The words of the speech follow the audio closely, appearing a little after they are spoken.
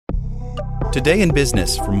Today in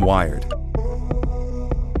Business from Wired.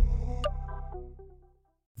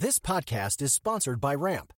 This podcast is sponsored by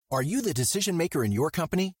Ramp. Are you the decision maker in your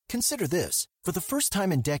company? Consider this. For the first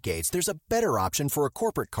time in decades, there's a better option for a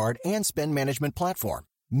corporate card and spend management platform.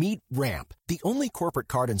 Meet Ramp, the only corporate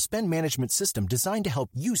card and spend management system designed to help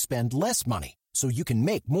you spend less money so you can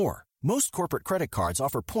make more. Most corporate credit cards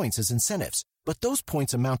offer points as incentives, but those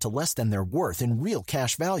points amount to less than their worth in real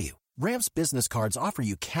cash value. Ramp's business cards offer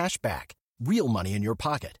you cash back, real money in your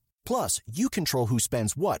pocket. Plus, you control who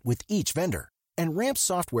spends what with each vendor. And Ramp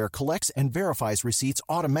software collects and verifies receipts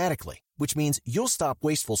automatically, which means you'll stop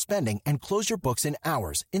wasteful spending and close your books in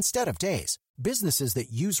hours instead of days. Businesses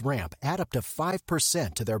that use Ramp add up to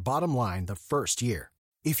 5% to their bottom line the first year.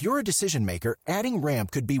 If you're a decision maker, adding Ramp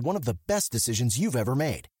could be one of the best decisions you've ever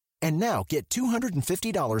made. And now get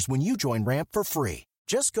 $250 when you join Ramp for free.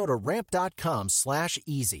 Just go to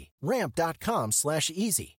ramp.com/easy.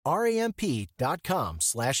 Ramp.com/easy.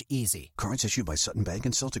 RAMP.com/easy. Cards issued by Sutton Bank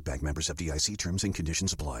and Celtic Bank, members of FDIC. Terms and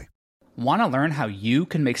conditions apply. Want to learn how you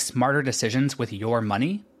can make smarter decisions with your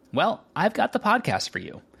money? Well, I've got the podcast for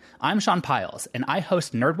you. I'm Sean Piles, and I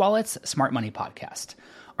host NerdWallet's Smart Money Podcast.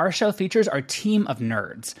 Our show features our team of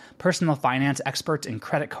nerds, personal finance experts in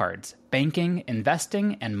credit cards, banking,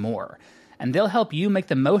 investing, and more. And they'll help you make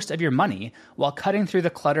the most of your money while cutting through the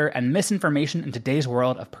clutter and misinformation in today's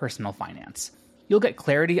world of personal finance. You'll get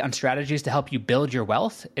clarity on strategies to help you build your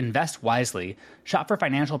wealth, invest wisely, shop for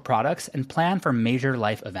financial products, and plan for major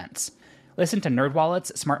life events. Listen to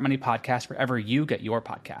NerdWallet's Smart Money Podcast wherever you get your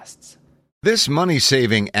podcasts. This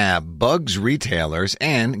money-saving app bugs retailers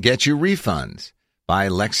and gets you refunds. By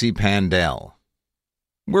Lexi Pandel.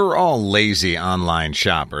 We're all lazy online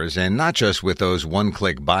shoppers, and not just with those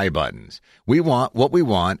one-click buy buttons. We want what we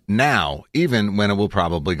want now, even when it will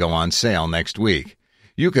probably go on sale next week.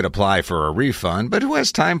 You could apply for a refund, but who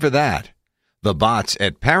has time for that? The bots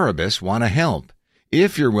at Paribus want to help.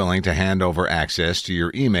 If you're willing to hand over access to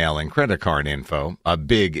your email and credit card info, a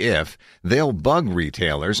big if, they'll bug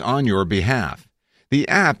retailers on your behalf. The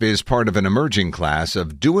app is part of an emerging class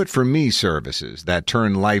of do-it-for-me services that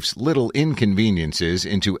turn life's little inconveniences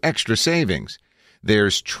into extra savings.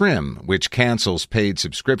 There's Trim, which cancels paid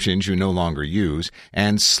subscriptions you no longer use,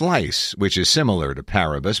 and Slice, which is similar to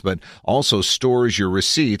Paribus but also stores your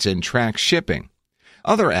receipts and tracks shipping.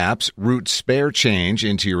 Other apps route spare change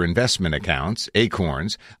into your investment accounts,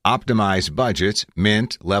 Acorns, optimize budgets,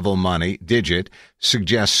 Mint, Level Money, Digit,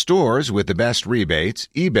 suggest stores with the best rebates,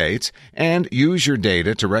 Ebates, and use your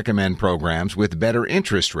data to recommend programs with better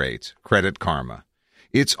interest rates, Credit Karma.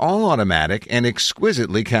 It's all automatic and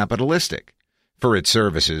exquisitely capitalistic. For its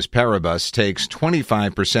services, Paribus takes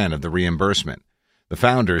 25% of the reimbursement. The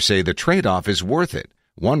founders say the trade-off is worth it.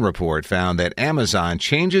 One report found that Amazon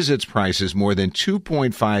changes its prices more than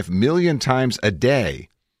 2.5 million times a day.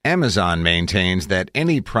 Amazon maintains that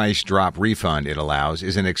any price drop refund it allows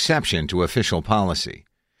is an exception to official policy.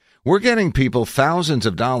 We're getting people thousands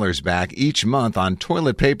of dollars back each month on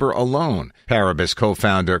toilet paper alone, Paribus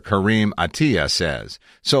co-founder Kareem Attia says.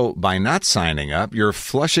 So by not signing up, you're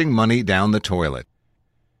flushing money down the toilet.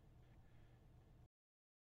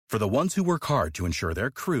 For the ones who work hard to ensure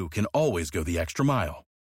their crew can always go the extra mile,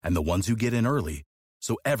 and the ones who get in early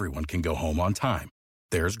so everyone can go home on time,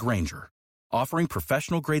 there's Grainger, offering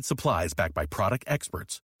professional-grade supplies backed by product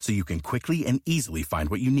experts so you can quickly and easily find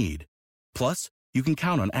what you need. Plus, you can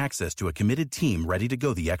count on access to a committed team ready to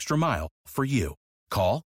go the extra mile for you.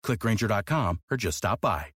 Call, click Grainger.com, or just stop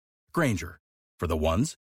by. Grainger, for the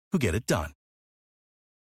ones who get it done.